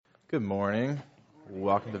Good morning.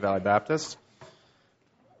 Welcome to Valley Baptist.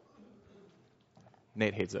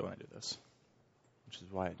 Nate hates it when I do this, which is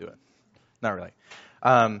why I do it. Not really.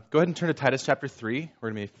 Go ahead and turn to Titus chapter 3.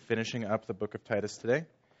 We're going to be finishing up the book of Titus today.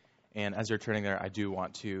 And as you're turning there, I do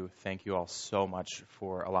want to thank you all so much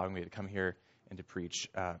for allowing me to come here and to preach.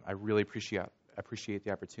 I really appreciate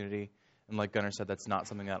the opportunity. And like Gunnar said, that's not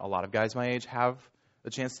something that a lot of guys my age have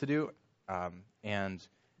the chance to do. And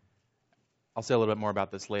I'll say a little bit more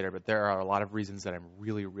about this later, but there are a lot of reasons that I'm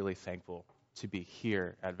really, really thankful to be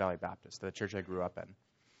here at Valley Baptist, the church I grew up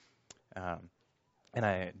in. And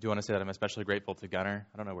I do want to say that I'm especially grateful to Gunnar.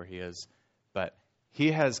 I don't know where he is, but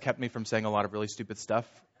he has kept me from saying a lot of really stupid stuff.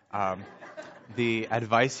 The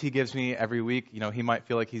advice he gives me every week, he might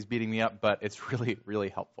feel like he's beating me up, but it's really, really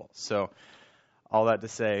helpful. So all that to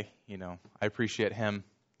say, I appreciate him.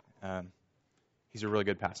 He's a really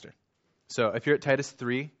good pastor. So if you're at Titus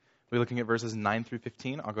 3, we're looking at verses 9 through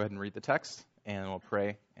 15. I'll go ahead and read the text, and we'll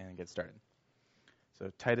pray and get started.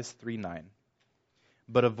 So Titus 3:9.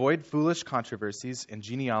 But avoid foolish controversies and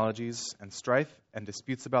genealogies and strife and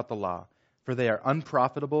disputes about the law, for they are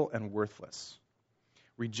unprofitable and worthless.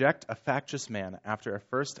 Reject a factious man after a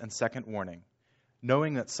first and second warning,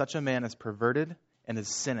 knowing that such a man is perverted and is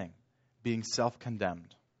sinning, being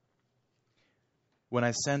self-condemned. When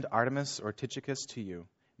I send Artemas or Tychicus to you,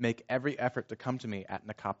 make every effort to come to me at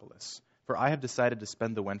Nicopolis, for I have decided to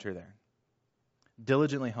spend the winter there.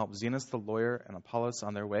 Diligently help Zenas the lawyer and Apollos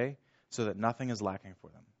on their way, so that nothing is lacking for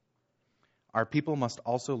them. Our people must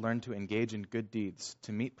also learn to engage in good deeds,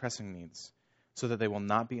 to meet pressing needs, so that they will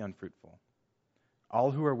not be unfruitful. All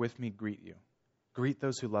who are with me greet you. Greet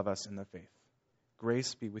those who love us in the faith.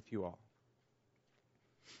 Grace be with you all.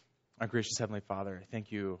 Our gracious Heavenly Father, I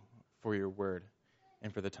thank you for your word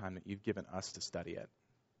and for the time that you've given us to study it.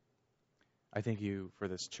 I thank you for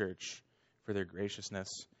this church, for their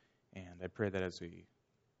graciousness, and I pray that as we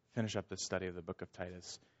finish up this study of the book of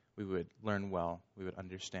Titus, we would learn well, we would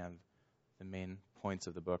understand the main points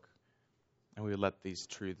of the book, and we would let these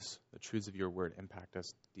truths, the truths of your word, impact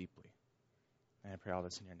us deeply. And I pray all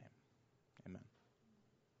this in your name. Amen.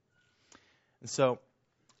 And so,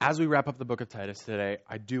 as we wrap up the book of Titus today,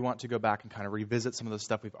 I do want to go back and kind of revisit some of the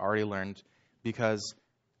stuff we've already learned, because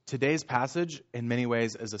today's passage, in many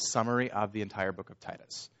ways, is a summary of the entire book of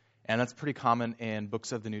Titus. And that's pretty common in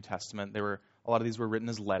books of the New Testament. A lot of these were written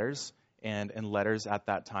as letters, and in letters at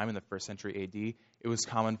that time, in the 1st century A.D., it was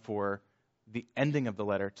common for the ending of the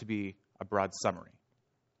letter to be a broad summary.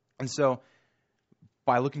 And so,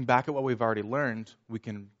 by looking back at what we've already learned, we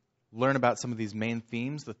can learn about some of these main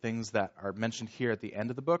themes, the things that are mentioned here at the end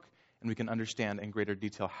of the book, and we can understand in greater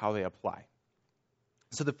detail how they apply.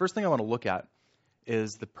 So the first thing I want to look at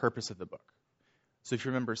is the purpose of the book. So if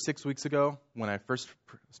you remember 6 weeks ago, when I first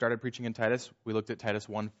started preaching in Titus, we looked at Titus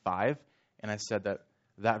 1:5, and I said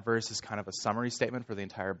that verse is kind of a summary statement for the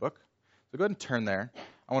entire book. So go ahead and turn there.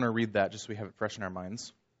 I want to read that just so we have it fresh in our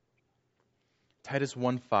minds. Titus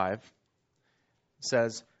 1:5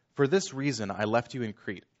 says, "For this reason I left you in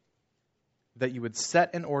Crete, that you would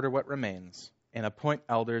set in order what remains and appoint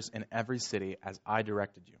elders in every city as I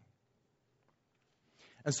directed you."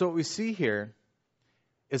 And so what we see here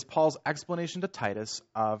is Paul's explanation to Titus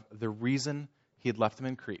of the reason he had left him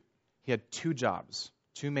in Crete. He had two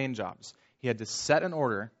main jobs. He had to set in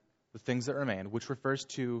order the things that remained, which refers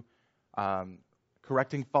to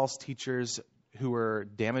correcting false teachers who were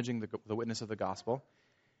damaging the witness of the gospel.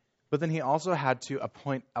 But then he also had to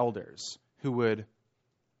appoint elders who would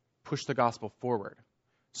push the gospel forward.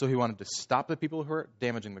 So he wanted to stop the people who were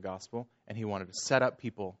damaging the gospel, and he wanted to set up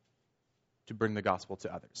people to bring the gospel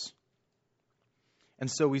to others. And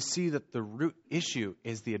so we see that the root issue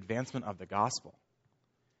is the advancement of the gospel.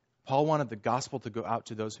 Paul wanted the gospel to go out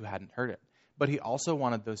to those who hadn't heard it, but he also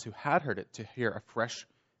wanted those who had heard it to hear a fresh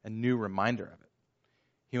and new reminder of it.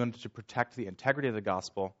 He wanted to protect the integrity of the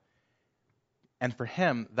gospel, and for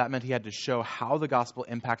him, that meant he had to show how the gospel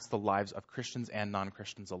impacts the lives of Christians and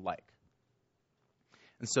non-Christians alike.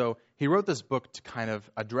 And so he wrote this book to kind of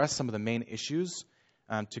address some of the main issues,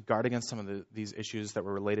 to guard against some of these issues that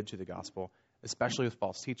were related to the gospel, especially with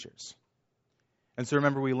false teachers. And so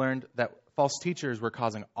remember, we learned that false teachers were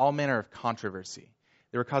causing all manner of controversy.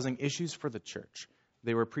 They were causing issues for the church.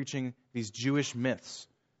 They were preaching these Jewish myths.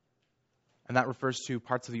 And that refers to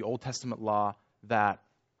parts of the Old Testament law that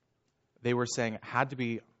they were saying had to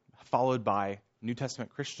be followed by New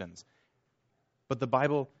Testament Christians. But the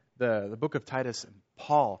Bible, the book of Titus and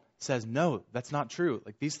Paul says, no, that's not true.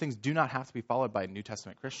 Like, these things do not have to be followed by New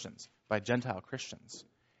Testament Christians, by Gentile Christians.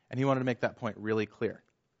 And he wanted to make that point really clear.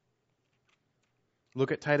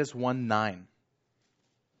 Look at Titus 1:9.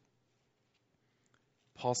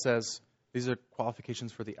 Paul says these are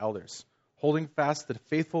qualifications for the elders. Holding fast the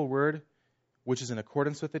faithful word, which is in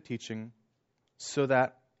accordance with the teaching, so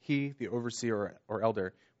that he, the overseer or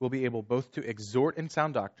elder, will be able both to exhort in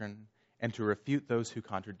sound doctrine and to refute those who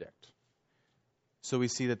contradict. So we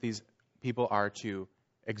see that these people are to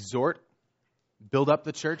exhort, build up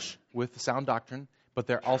the church with sound doctrine, but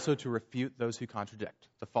they're also to refute those who contradict,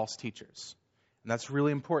 the false teachers. And that's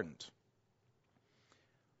really important.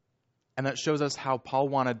 And that shows us how Paul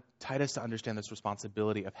wanted Titus to understand this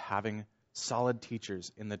responsibility of having solid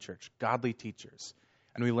teachers in the church, godly teachers.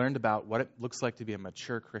 And we learned about what it looks like to be a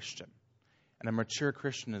mature Christian. And a mature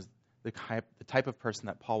Christian is the type of person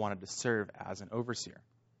that Paul wanted to serve as an overseer.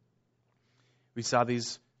 We saw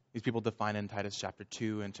these people defined in Titus chapter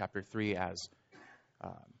 2 and chapter 3 as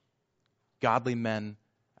godly men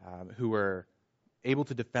who were able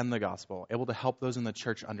to defend the gospel, able to help those in the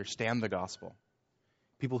church understand the gospel,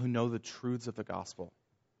 people who know the truths of the gospel,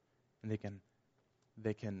 and they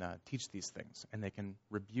can teach these things, and they can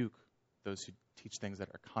rebuke those who teach things that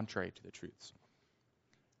are contrary to the truths.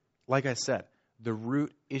 Like I said, the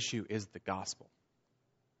root issue is the gospel.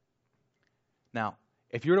 Now,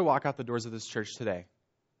 if you were to walk out the doors of this church today,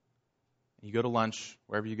 and you go to lunch,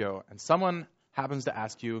 wherever you go, and someone happens to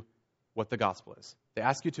ask you what the gospel is, they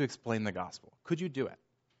ask you to explain the gospel, could you do it?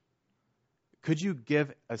 Could you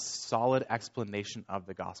give a solid explanation of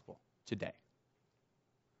the gospel today?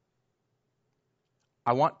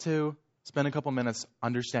 I want to spend a couple minutes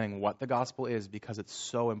understanding what the gospel is because it's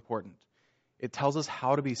so important. It tells us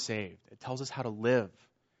how to be saved. It tells us how to live.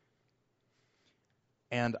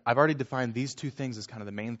 And I've already defined these two things as kind of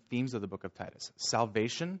the main themes of the book of Titus.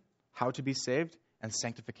 Salvation, how to be saved, and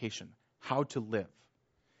sanctification, how to live.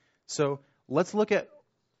 So let's look at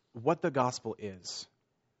what the gospel is.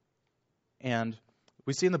 And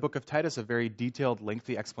we see in the book of Titus a very detailed,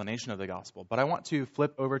 lengthy explanation of the gospel. But I want to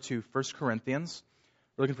flip over to 1 Corinthians.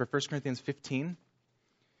 We're looking for 1 Corinthians 15.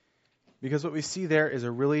 Because what we see there is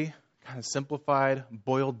a really kind of simplified,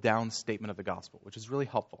 boiled down statement of the gospel, which is really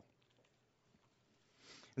helpful.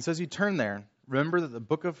 And so as you turn there, remember that the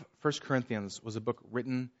book of 1 Corinthians was a book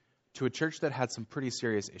written to a church that had some pretty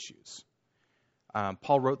serious issues.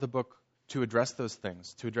 Paul wrote the book to address those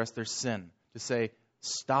things, to address their sin, to say,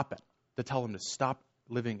 stop it, to tell them to stop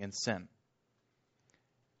living in sin.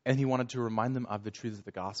 And he wanted to remind them of the truths of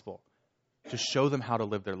the gospel, to show them how to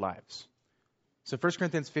live their lives. So 1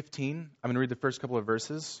 Corinthians 15, I'm going to read the first couple of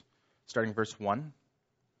verses, starting verse 1.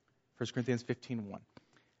 1 Corinthians 15:1.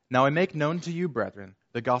 Now I make known to you, brethren,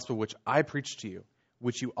 the gospel which I preached to you,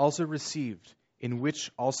 which you also received, in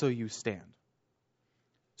which also you stand.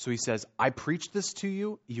 So he says, I preached this to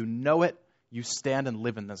you, you know it, you stand and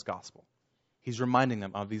live in this gospel. He's reminding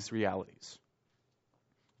them of these realities.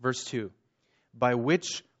 Verse 2, by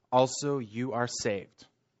which also you are saved,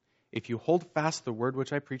 if you hold fast the word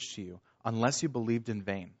which I preached to you, unless you believed in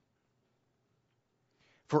vain.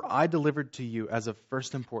 For I delivered to you as of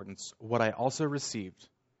first importance what I also received,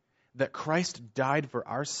 that Christ died for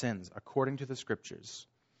our sins according to the Scriptures,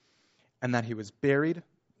 and that he was buried,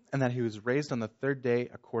 and that he was raised on the third day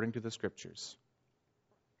according to the Scriptures.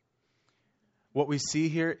 What we see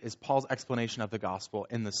here is Paul's explanation of the gospel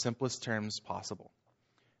in the simplest terms possible.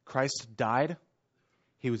 Christ died,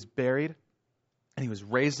 he was buried, and he was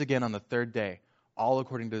raised again on the third day, all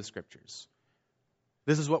according to the Scriptures.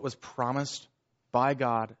 This is what was promised by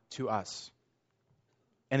God to us.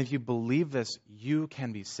 And if you believe this, you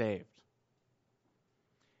can be saved.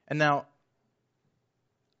 And now,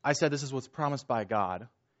 I said this is what's promised by God,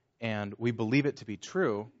 and we believe it to be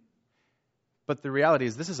true, but the reality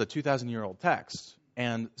is this is a 2,000-year-old text.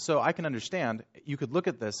 And so I can understand, you could look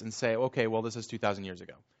at this and say, okay, well, this is 2,000 years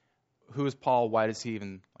ago. Who is Paul? Why does he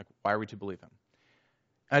even, why are we to believe him?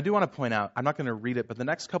 And I do want to point out, I'm not going to read it, but the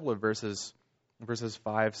next couple of verses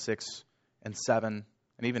 5, 6, and 7,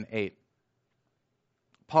 and even 8,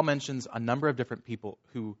 Paul mentions a number of different people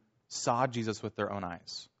who saw Jesus with their own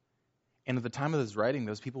eyes. And at the time of his writing,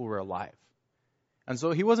 those people were alive. And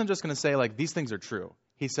so he wasn't just going to say, these things are true.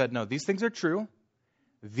 He said, no, these things are true.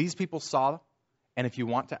 These people saw, and if you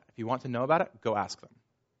want to know about it, go ask them.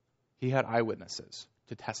 He had eyewitnesses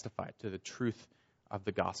to testify to the truth of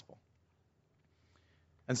the gospel.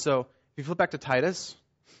 And so, if you flip back to Titus,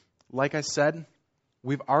 like I said,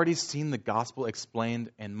 we've already seen the gospel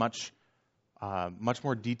explained in much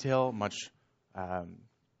more detail, much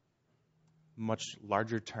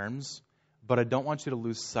larger terms. But I don't want you to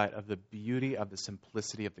lose sight of the beauty of the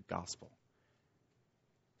simplicity of the gospel.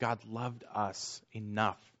 God loved us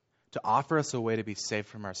enough to offer us a way to be saved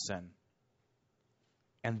from our sin.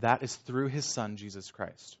 And that is through his Son, Jesus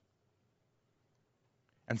Christ.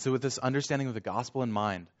 And so with this understanding of the gospel in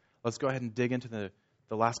mind, let's go ahead and dig into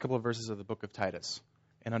the last couple of verses of the book of Titus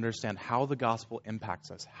and understand how the gospel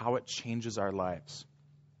impacts us, how it changes our lives.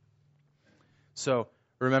 So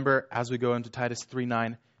remember, as we go into Titus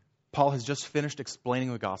 3:9, Paul has just finished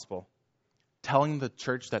explaining the gospel, telling the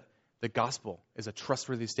church that the gospel is a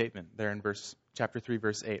trustworthy statement there in chapter 3,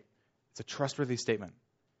 verse 8. It's a trustworthy statement.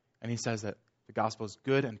 And he says that the gospel is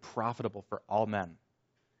good and profitable for all men.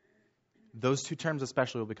 Those two terms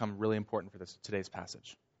especially will become really important for today's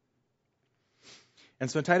passage. And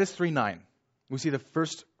so in Titus 3:9, we see the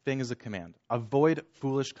first thing is a command. Avoid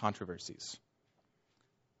foolish controversies.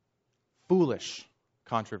 Foolish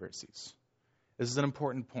controversies. This is an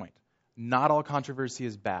important point. Not all controversy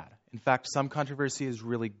is bad. In fact, some controversy is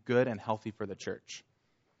really good and healthy for the church.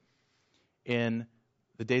 In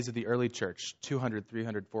the days of the early church, 200,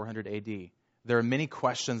 300, 400 AD, there are many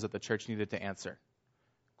questions that the church needed to answer.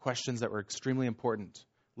 Questions that were extremely important,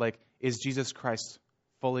 like, is Jesus Christ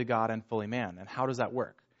fully God and fully man? And how does that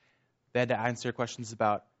work? They had to answer questions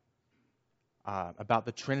about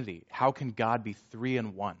the Trinity. How can God be three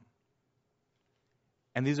in one?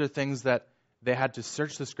 And these are things that they had to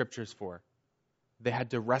search the scriptures for. They had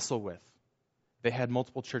to wrestle with. They had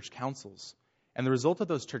multiple church councils. And the result of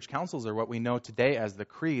those church councils are what we know today as the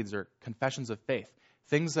creeds or confessions of faith.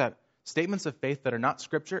 Statements of faith that are not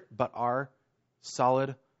scripture, but are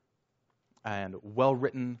solid and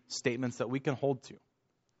well-written statements that we can hold to.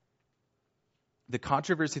 The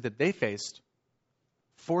controversy that they faced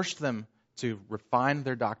forced them to refine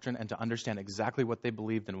their doctrine and to understand exactly what they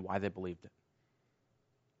believed and why they believed it.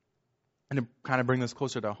 And to kind of bring this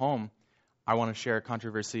closer to home, I want to share a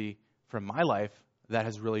controversy from my life that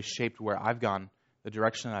has really shaped where I've gone, the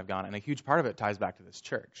direction that I've gone, and a huge part of it ties back to this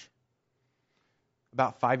church.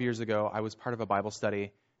 About 5 years ago, I was part of a Bible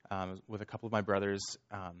study with a couple of my brothers.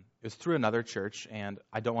 It was through another church, and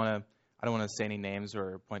I don't want to say any names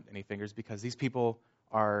or point any fingers because these people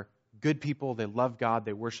are good people. They love God.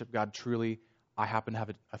 They worship God truly. I happen to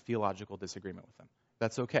have a theological disagreement with them.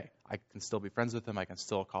 That's okay. I can still be friends with them. I can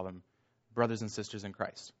still call them brothers and sisters in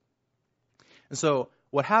Christ. And so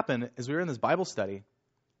what happened is we were in this Bible study,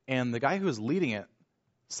 and the guy who was leading it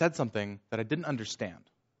said something that I didn't understand.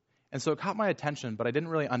 And so it caught my attention, but I didn't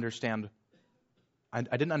really understand. I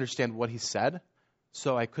didn't understand what he said,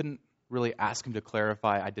 so I couldn't really ask him to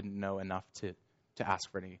clarify. I didn't know enough to ask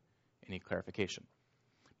for any clarification.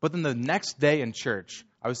 But then the next day in church,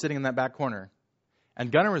 I was sitting in that back corner, and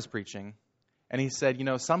Gunnar was preaching, and he said,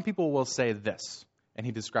 some people will say this. And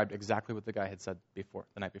he described exactly what the guy had said the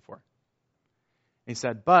night before. And he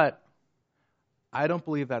said, but I don't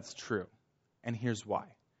believe that's true. And here's why.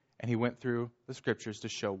 And he went through the scriptures to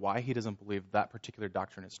show why he doesn't believe that particular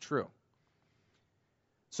doctrine is true.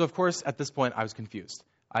 So, of course, at this point, I was confused.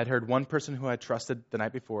 I'd heard one person who I trusted the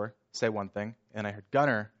night before say one thing, and I heard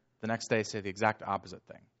Gunnar the next day say the exact opposite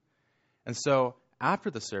thing. And so after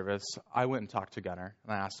the service, I went and talked to Gunnar,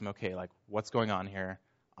 and I asked him, okay, what's going on here?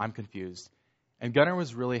 I'm confused. And Gunnar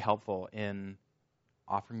was really helpful in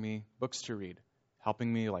offering me books to read,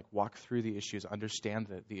 helping me walk through the issues, understand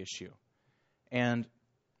the issue. And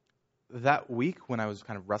that week when I was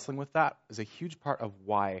kind of wrestling with that is a huge part of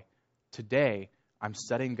why today I'm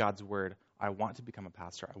studying God's Word. I want to become a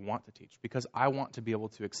pastor. I want to teach because I want to be able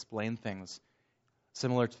to explain things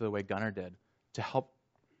similar to the way Gunnar did to help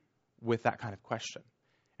with that kind of question.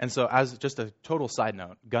 And so as just a total side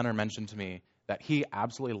note, Gunnar mentioned to me that he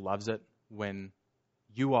absolutely loves it when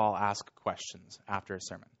you all ask questions after a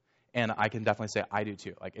sermon. And I can definitely say I do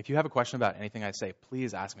too. If you have a question about anything I say,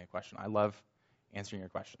 please ask me a question. I love answering your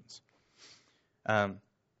questions. And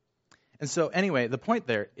so anyway, the point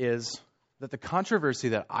there is that the controversy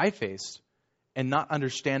that I faced and not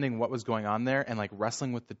understanding what was going on there and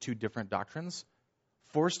wrestling with the two different doctrines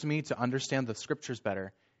forced me to understand the scriptures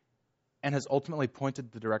better and has ultimately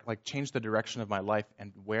changed the direction of my life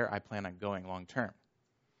and where I plan on going long term.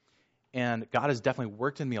 And God has definitely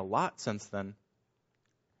worked in me a lot since then.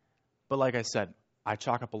 But like I said, I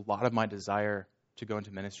chalk up a lot of my desire to go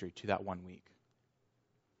into ministry to that 1 week.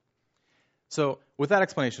 So with that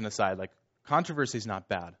explanation aside, controversy is not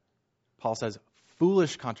bad. Paul says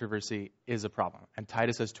foolish controversy is a problem. And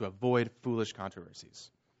Titus says to avoid foolish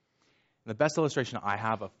controversies. And the best illustration I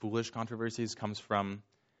have of foolish controversies comes from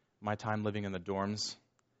my time living in the dorms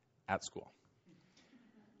at school.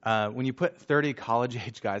 When you put 30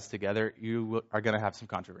 college-age guys together, you are going to have some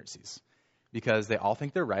controversies because they all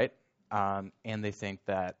think they're right, and they think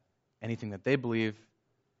that anything that they believe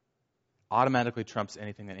automatically trumps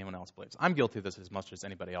anything that anyone else believes. I'm guilty of this as much as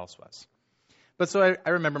anybody else was. But so I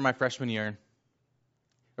remember my freshman year,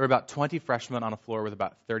 there were about 20 freshmen on a floor with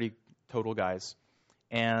about 30 total guys,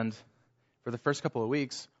 And for the first couple of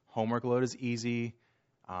weeks, homework load is easy.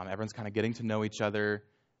 Everyone's kind of getting to know each other,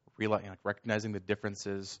 recognizing the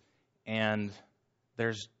differences, and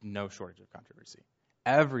there's no shortage of controversy.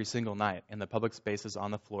 Every single night in the public spaces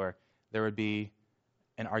on the floor, there would be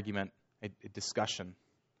an argument, a discussion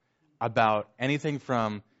about anything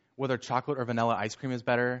from whether chocolate or vanilla ice cream is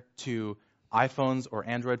better, to iPhones or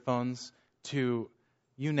Android phones, to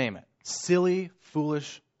you name it. Silly,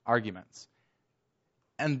 foolish arguments.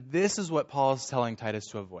 And this is what Paul is telling Titus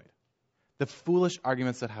to avoid. The foolish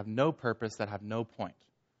arguments that have no purpose, that have no point.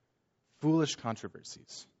 Foolish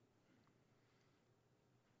controversies.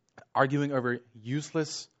 Arguing over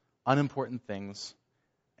useless, unimportant things.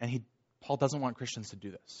 And Paul doesn't want Christians to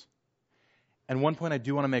do this. And one point I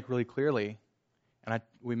do want to make really clearly, and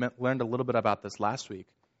we learned a little bit about this last week,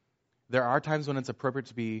 there are times when it's appropriate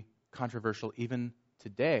to be controversial even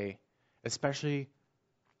today, especially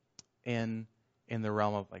in the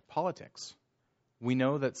realm of politics. We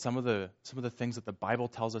know that some of the things that the Bible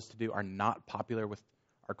tells us to do are not popular with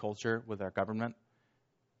our culture, with our government.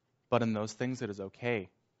 But in those things, it is okay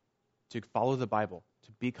to follow the Bible,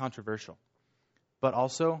 to be controversial. But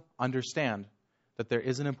also understand that there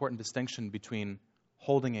is an important distinction between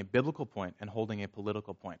holding a biblical point and holding a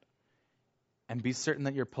political point. And be certain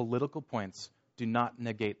that your political points do not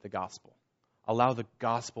negate the gospel. Allow the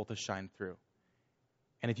gospel to shine through.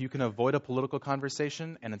 And if you can avoid a political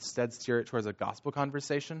conversation and instead steer it towards a gospel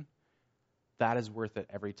conversation, that is worth it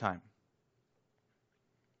every time.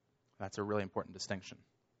 That's a really important distinction.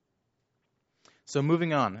 So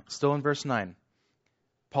moving on, still in verse 9,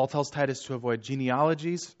 Paul tells Titus to avoid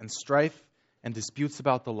genealogies and strife and disputes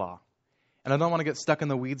about the law. And I don't want to get stuck in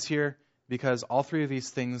the weeds here because all three of these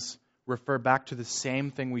things refer back to the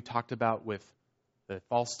same thing we talked about with the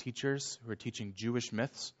false teachers who are teaching Jewish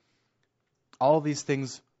myths. All of these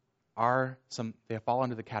things they fall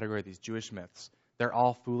under the category of these Jewish myths. They're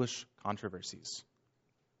all foolish controversies.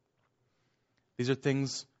 These are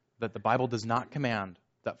things that the Bible does not command,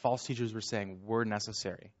 that false teachers were saying were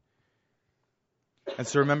necessary. And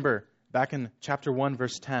so remember, back in chapter 1,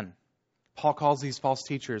 verse 10, Paul calls these false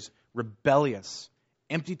teachers rebellious,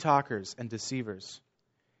 empty talkers, and deceivers.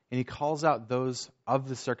 And he calls out those of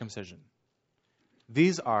the circumcision.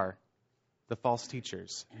 These are the false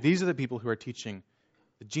teachers. These are the people who are teaching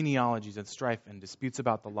the genealogies and strife and disputes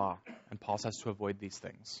about the law. And Paul says to avoid these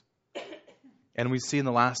things. And we see in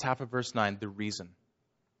the last half of verse 9 the reason.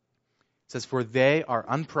 It says, "For they are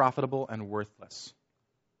unprofitable and worthless."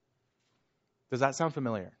 Does that sound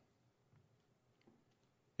familiar?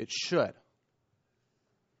 It should.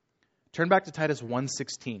 Turn back to Titus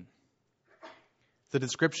 1:16. The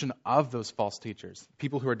description of those false teachers,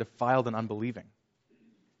 people who are defiled and unbelieving.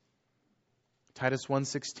 Titus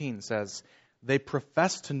 1:16 says, "They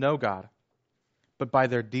profess to know God, but by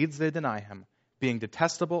their deeds they deny him, being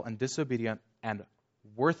detestable and disobedient and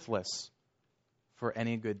worthless for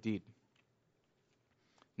any good deed."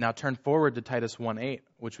 Now turn forward to Titus 1:8,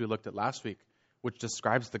 which we looked at last week, which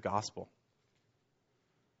describes the gospel.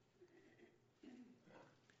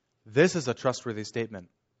 This is a trustworthy statement,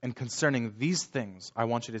 and concerning these things I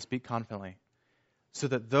want you to speak confidently, so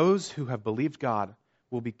that those who have believed God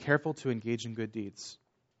will be careful to engage in good deeds.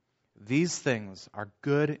 These things are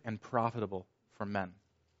good and profitable for men.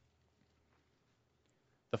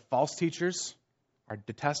 The false teachers are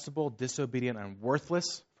detestable, disobedient, and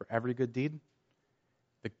worthless for every good deed.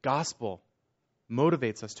 The gospel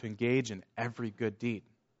motivates us to engage in every good deed.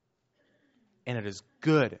 And it is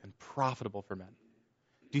good and profitable for men.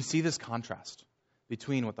 Do you see this contrast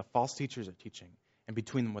between what the false teachers are teaching and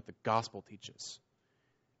between what the gospel teaches?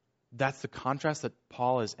 That's the contrast that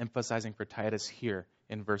Paul is emphasizing for Titus here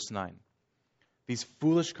in verse 9. These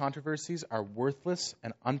foolish controversies are worthless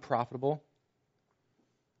and unprofitable,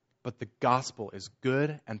 but the gospel is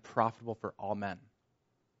good and profitable for all men.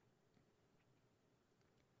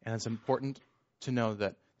 And it's important to know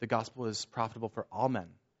that the gospel is profitable for all men,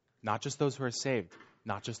 not just those who are saved,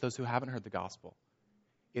 not just those who haven't heard the gospel.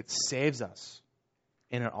 It saves us,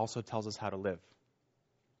 and it also tells us how to live.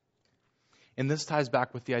 And this ties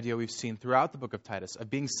back with the idea we've seen throughout the book of Titus of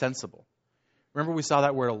being sensible. Remember, we saw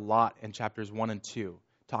that word a lot in chapters 1 and 2,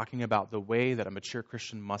 talking about the way that a mature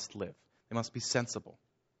Christian must live. They must be sensible.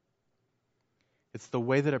 It's the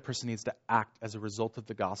way that a person needs to act as a result of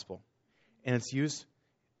the gospel. And it's used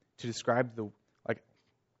to describe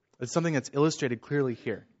it's something that's illustrated clearly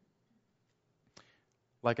here.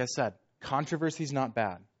 Like I said, controversy is not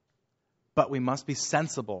bad, but we must be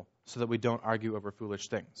sensible so that we don't argue over foolish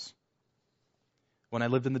things. When I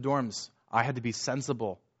lived in the dorms, I had to be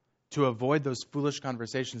sensible to avoid those foolish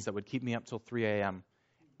conversations that would keep me up till 3 a.m.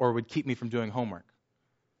 or would keep me from doing homework.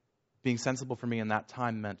 Being sensible for me in that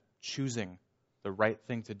time meant choosing the right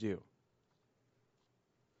thing to do.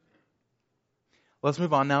 Let's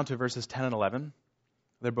move on now to verses 10 and 11.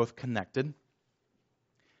 They're both connected.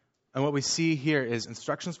 And what we see here is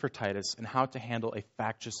instructions for Titus in how to handle a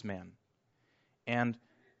factious man. And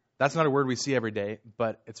that's not a word we see every day,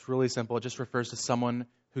 but it's really simple. It just refers to someone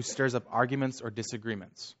who stirs up arguments or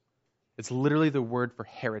disagreements. It's literally the word for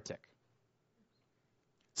heretic.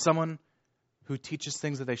 Someone who teaches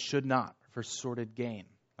things that they should not for sordid gain,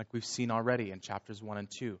 like we've seen already in chapters 1 and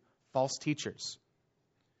 2. False teachers.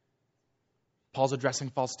 Paul's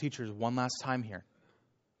addressing false teachers one last time here.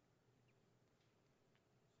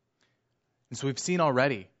 And so we've seen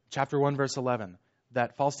already, chapter 1, verse 11,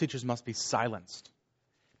 that false teachers must be silenced.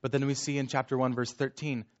 But then we see in chapter 1, verse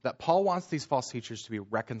 13, that Paul wants these false teachers to be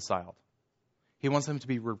reconciled. He wants them to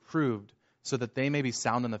be reproved so that they may be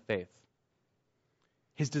sound in the faith.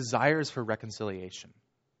 His desire is for reconciliation.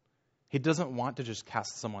 He doesn't want to just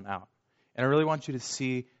cast someone out. And I really want you to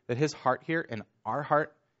see that his heart here, and our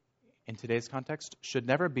heart in today's context, should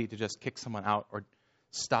never be to just kick someone out or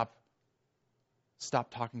stop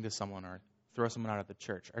talking to someone or throw someone out of the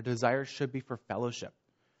church. Our desire should be for fellowship,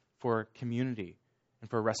 for community, and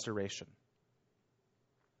for restoration.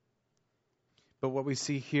 But what we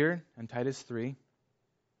see here in Titus 3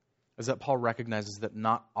 is that Paul recognizes that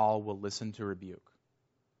not all will listen to rebuke.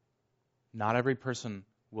 Not every person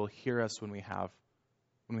will hear us when we have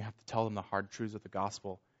to tell them the hard truths of the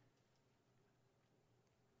gospel.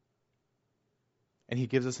 And he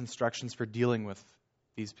gives us instructions for dealing with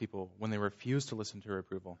these people when they refuse to listen to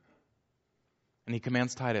reproval. And he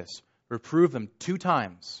commands Titus, reprove them 2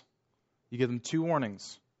 times. You give them 2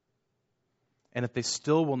 warnings. And if they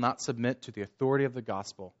still will not submit to the authority of the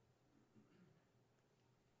gospel,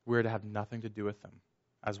 we're to have nothing to do with them,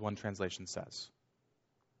 as one translation says.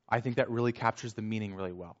 I think that really captures the meaning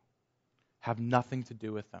really well. Have nothing to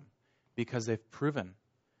do with them, because they've proven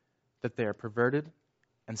that they are perverted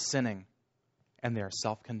and sinning, and they are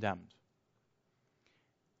self-condemned.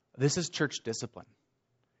 This is church discipline.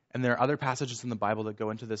 And there are other passages in the Bible that go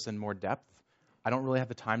into this in more depth. I don't really have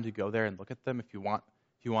the time to go there and look at them. If you want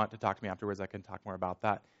to talk to me afterwards, I can talk more about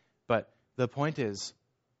that. But the point is,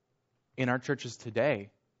 in our churches today,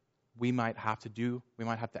 we might have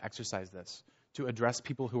to exercise this to address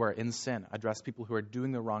people who are in sin, address people who are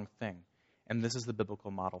doing the wrong thing. And this is the biblical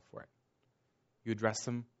model for it. You address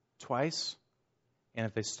them twice, and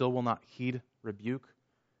if they still will not heed rebuke,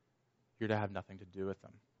 you're to have nothing to do with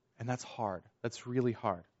them. And that's hard. That's really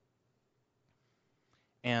hard.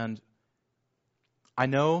 And I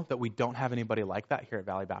know that we don't have anybody like that here at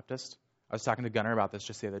Valley Baptist. I was talking to Gunnar about this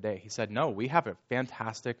just the other day. He said, no, we have a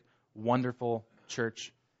fantastic, wonderful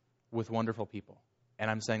church with wonderful people. And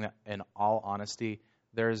I'm saying that in all honesty,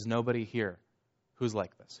 there is nobody here who's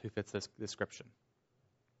like this, who fits this description.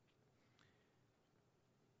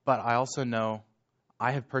 But I also know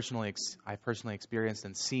I have personally experienced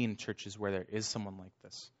and seen churches where there is someone like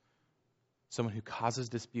this. Someone who causes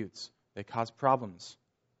disputes. They cause problems.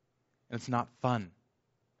 And it's not fun.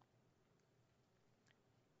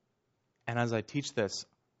 And as I teach this,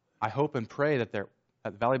 I hope and pray that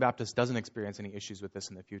Valley Baptist doesn't experience any issues with this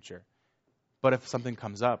in the future. But if something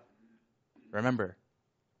comes up, remember,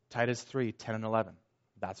 Titus 3, 10 and 11.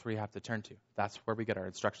 That's where you have to turn to. That's where we get our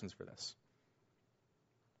instructions for this.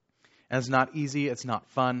 And it's not easy, it's not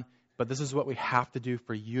fun, but this is what we have to do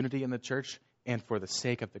for unity in the church and for the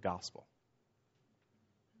sake of the gospel.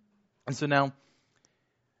 And so now,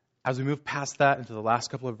 as we move past that into the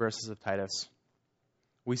last couple of verses of Titus,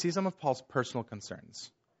 we see some of Paul's personal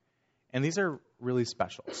concerns. And these are really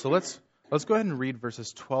special. So let's go ahead and read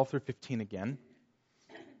verses 12 through 15 again.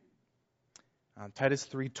 Titus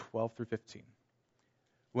 3, 12 through 15.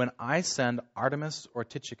 When I send Artemas or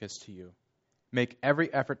Tychicus to you, make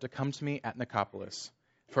every effort to come to me at Nicopolis,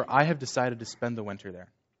 for I have decided to spend the winter there.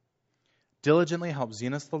 Diligently help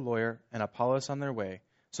Zenas the lawyer and Apollos on their way,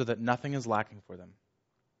 so that nothing is lacking for them.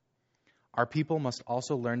 Our people must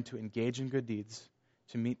also learn to engage in good deeds,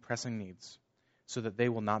 to meet pressing needs, so that they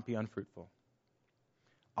will not be unfruitful.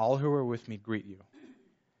 All who are with me greet you.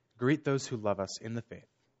 Greet those who love us in the faith.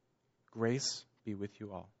 Grace be with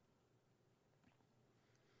you all.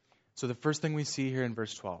 So the first thing we see here in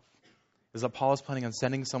verse 12 is that Paul is planning on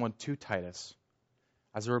sending someone to Titus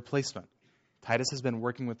as a replacement. Titus has been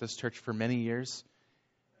working with this church for many years,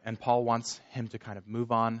 and Paul wants him to kind of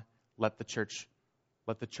move on, let the church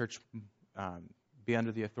be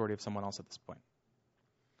under the authority of someone else at this point.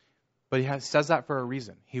 But he says that for a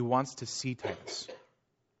reason. He wants to see Titus.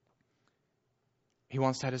 He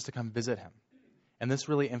wants Titus to come visit him. And this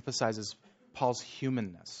really emphasizes Paul's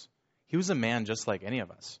humanness. He was a man just like any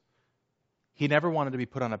of us. He never wanted to be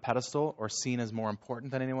put on a pedestal or seen as more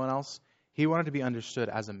important than anyone else. He wanted to be understood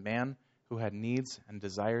as a man who had needs and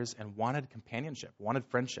desires and wanted companionship, wanted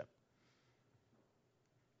friendship.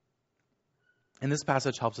 And this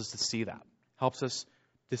passage helps us to see that, helps us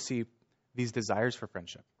to see these desires for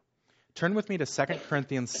friendship. Turn with me to 2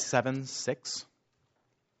 Corinthians 7:6.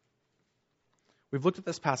 We've looked at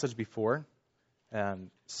this passage before,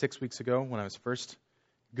 6 weeks ago when I was first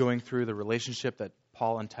going through the relationship that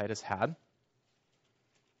Paul and Titus had.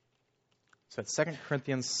 So it's 2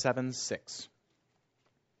 Corinthians 7:6.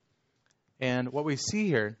 And what we see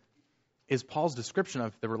here is Paul's description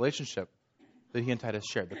of the relationship that he and Titus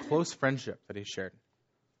shared, the close friendship that he shared.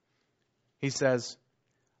 He says,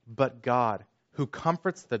 "But God, who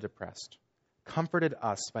comforts the depressed, comforted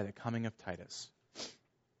us by the coming of Titus."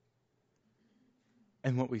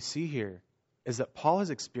 And what we see here is that Paul has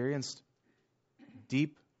experienced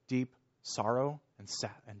deep, deep sorrow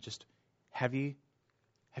and just heavy,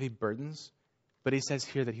 heavy burdens. But he says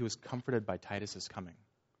here that he was comforted by Titus's coming.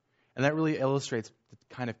 And that really illustrates the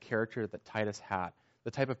kind of character that Titus had, the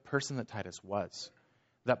type of person that Titus was,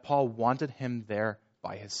 that Paul wanted him there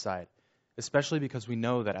by his side, especially because we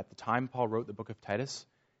know that at the time Paul wrote the book of Titus,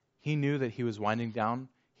 he knew that he was winding down,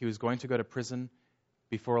 he was going to go to prison,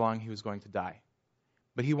 before long he was going to die.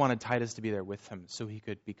 But he wanted Titus to be there with him so he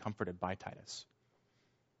could be comforted by Titus.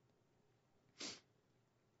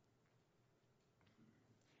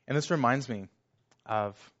 And this reminds me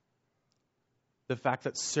of the fact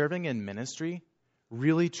that serving in ministry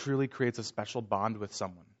really, truly creates a special bond with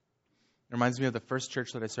someone. It reminds me of the first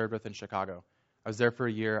church that I served with in Chicago. I was there for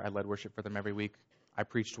a year. I led worship for them every week. I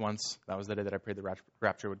preached once. That was the day that I prayed the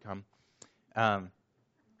rapture would come.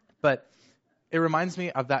 But it reminds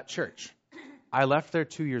me of that church. I left there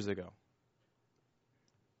 2 years ago.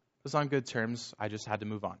 It was on good terms. I just had to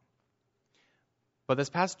move on. But this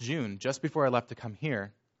past June, just before I left to come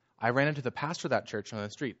here, I ran into the pastor of that church on the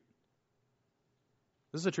street.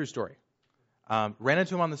 This is a true story. Ran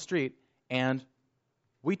into him on the street, and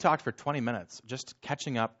we talked for 20 minutes, just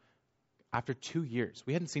catching up after 2 years.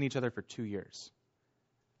 We hadn't seen each other for 2 years.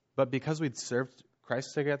 But because we'd served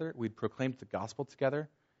Christ together, we'd proclaimed the gospel together,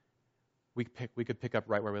 we could pick up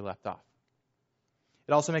right where we left off.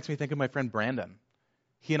 It also makes me think of my friend Brandon.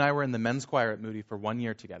 He and I were in the men's choir at Moody for 1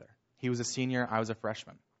 year together. He was a senior, I was a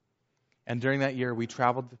freshman. And during that year, we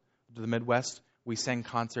traveled to the Midwest, we sang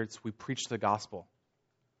concerts, we preached the gospel.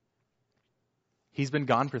 He's been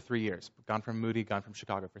gone for 3 years, gone from Moody, gone from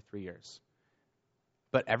Chicago for 3 years.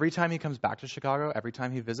 But every time he comes back to Chicago, every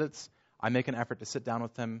time he visits, I make an effort to sit down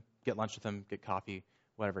with him, get lunch with him, get coffee,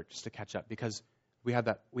 whatever, just to catch up. Because we have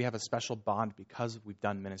a special bond because we've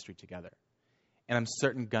done ministry together. And I'm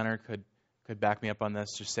certain Gunnar could back me up on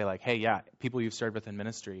this, just say like, hey, yeah, people you've served with in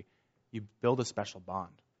ministry, you build a special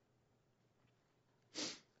bond.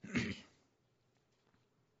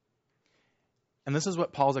 And this is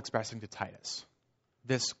what Paul's expressing to Titus.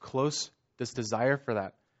 This desire for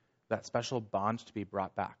that special bond to be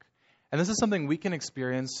brought back. And this is something we can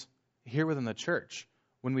experience here within the church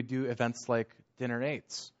when we do events like dinner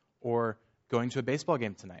dates or going to a baseball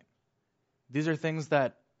game tonight. These are things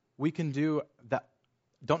that we can do that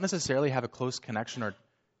don't necessarily have a close connection or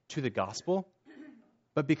to the gospel,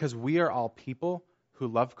 but because we are all people who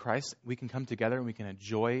love Christ, we can come together and we can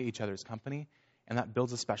enjoy each other's company, and that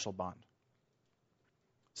builds a special bond.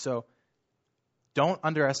 So don't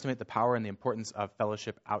underestimate the power and the importance of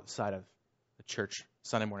fellowship outside of the church,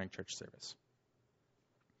 Sunday morning church service.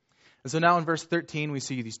 And so now in verse 13, we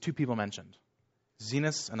see these two people mentioned,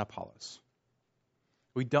 Zenas and Apollos.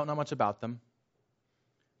 We don't know much about them.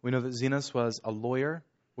 We know that Zenas was a lawyer,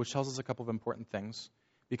 which tells us a couple of important things,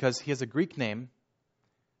 because he has a Greek name,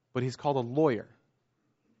 but he's called a lawyer.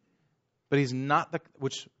 But he's not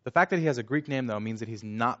the fact that he has a Greek name, though, means that he's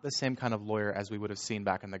not the same kind of lawyer as we would have seen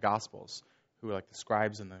back in the Gospels, who were like the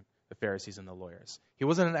scribes and the Pharisees and the lawyers. He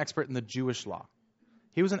wasn't an expert in the Jewish law.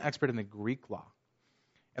 He was an expert in the Greek law.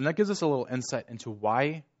 And that gives us a little insight into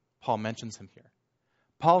why Paul mentions him here.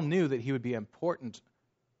 Paul knew that he would be important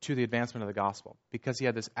to the advancement of the gospel because he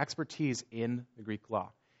had this expertise in the Greek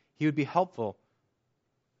law. He would be helpful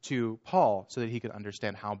to Paul so that he could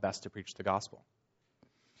understand how best to preach the gospel.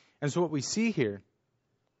 And so what we see here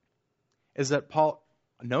is that Paul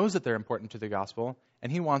knows that they're important to the gospel,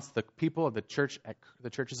 and he wants the people of the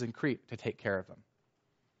churches in Crete to take care of them.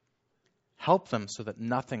 Help them so that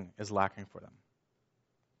nothing is lacking for them.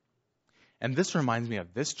 And this reminds me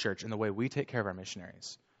of this church and the way we take care of our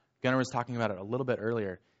missionaries. Gunnar was talking about it a little bit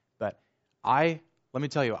earlier, but let me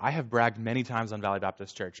tell you, I have bragged many times on Valley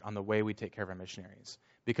Baptist Church on the way we take care of our missionaries,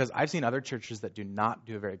 because I've seen other churches that do not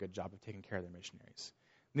do a very good job of taking care of their missionaries.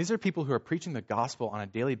 And these are people who are preaching the gospel on a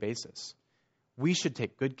daily basis. We should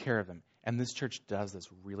take good care of them. And this church does this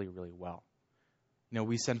really, really well.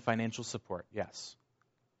 We send financial support, yes.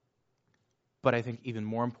 But I think even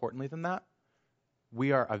more importantly than that,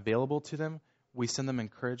 we are available to them. We send them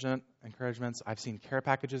encouragements. I've seen care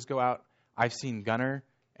packages go out. I've seen Gunnar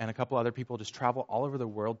and a couple other people just travel all over the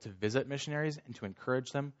world to visit missionaries and to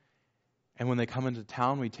encourage them. And when they come into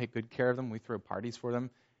town, we take good care of them. We throw parties for them.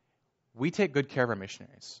 We take good care of our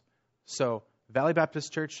missionaries. So, Valley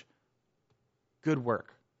Baptist Church, good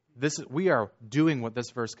work. We are doing what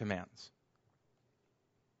this verse commands.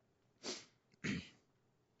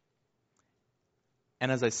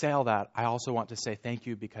 And as I say all that, I also want to say thank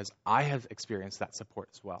you because I have experienced that support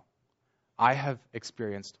as well. I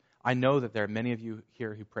know that there are many of you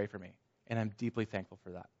here who pray for me, and I'm deeply thankful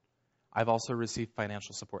for that. I've also received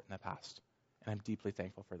financial support in the past, and I'm deeply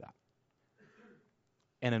thankful for that.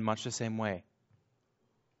 And in much the same way,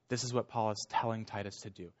 this is what Paul is telling Titus to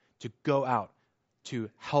do, to go out to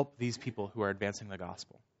help these people who are advancing the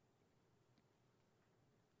gospel.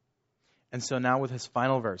 And so now with his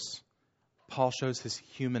final verse, Paul shows his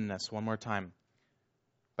humanness one more time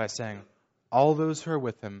by saying, all those who are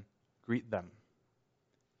with him, greet them.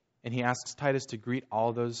 And he asks Titus to greet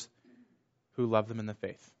all those who love them in the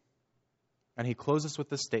faith. And he closes with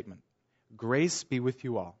this statement, grace be with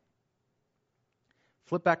you all.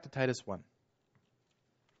 Flip back to Titus 1.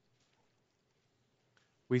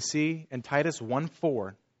 We see in Titus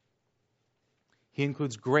 1:4, he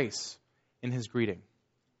includes grace in his greeting.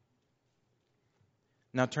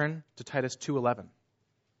 Now turn to Titus 2:11. He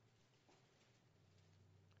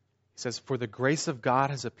says, for the grace of God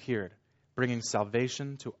has appeared, bringing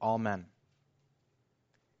salvation to all men.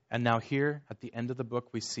 And now here, at the end of the book,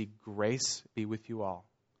 we see grace be with you all.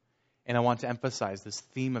 And I want to emphasize this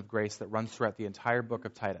theme of grace that runs throughout the entire book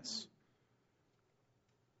of Titus.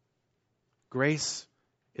 Grace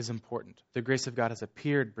is important. The grace of God has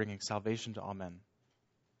appeared, bringing salvation to all men.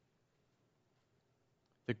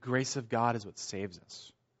 The grace of God is what saves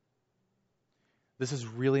us. This is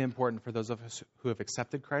really important for those of us who have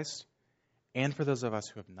accepted Christ and for those of us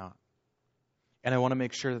who have not. And I want to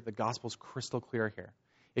make sure that the gospel is crystal clear here.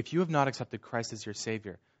 If you have not accepted Christ as your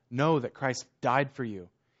Savior, know that Christ died for you.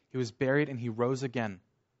 He was buried and he rose again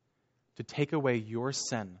to take away your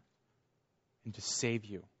sin and to save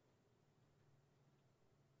you.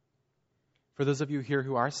 For those of you here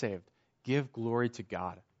who are saved, give glory to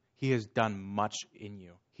God. He has done much in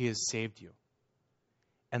you. He has saved you.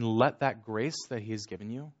 And let that grace that he has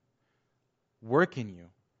given you work in you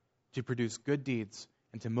to produce good deeds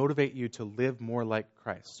and to motivate you to live more like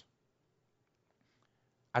Christ.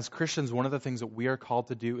 As Christians, one of the things that we are called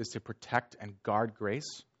to do is to protect and guard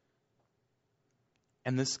grace.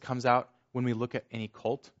 And this comes out when we look at any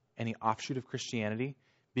cult, any offshoot of Christianity,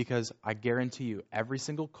 because I guarantee you, every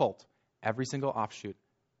single cult, every single offshoot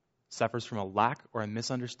suffers from a lack or a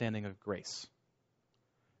misunderstanding of grace.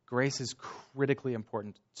 Grace is critically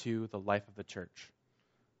important to the life of the church.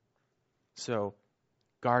 So,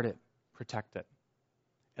 guard it, protect it.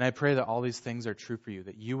 And I pray that all these things are true for you,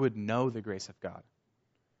 that you would know the grace of God.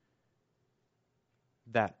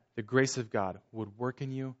 That the grace of God would work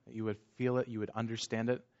in you, that you would feel it, you would understand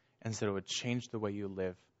it, and that it would change the way you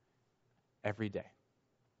live every day.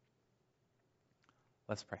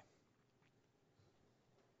 Let's pray.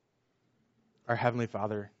 Our Heavenly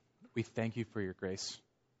Father, we thank you for your grace.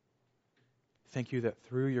 Thank you that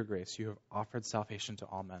through your grace you have offered salvation to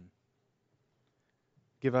all men.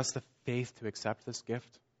 Give us the faith to accept this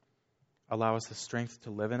gift. Allow us the strength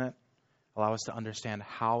to live in it. Allow us to understand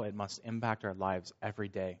how it must impact our lives every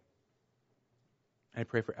day. I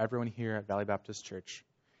pray for everyone here at Valley Baptist Church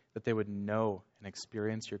that they would know and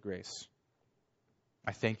experience your grace.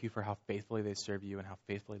 I thank you for how faithfully they serve you and how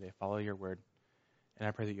faithfully they follow your word. And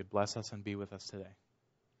I pray that you'd bless us and be with us today.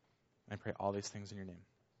 And I pray all these things in your name.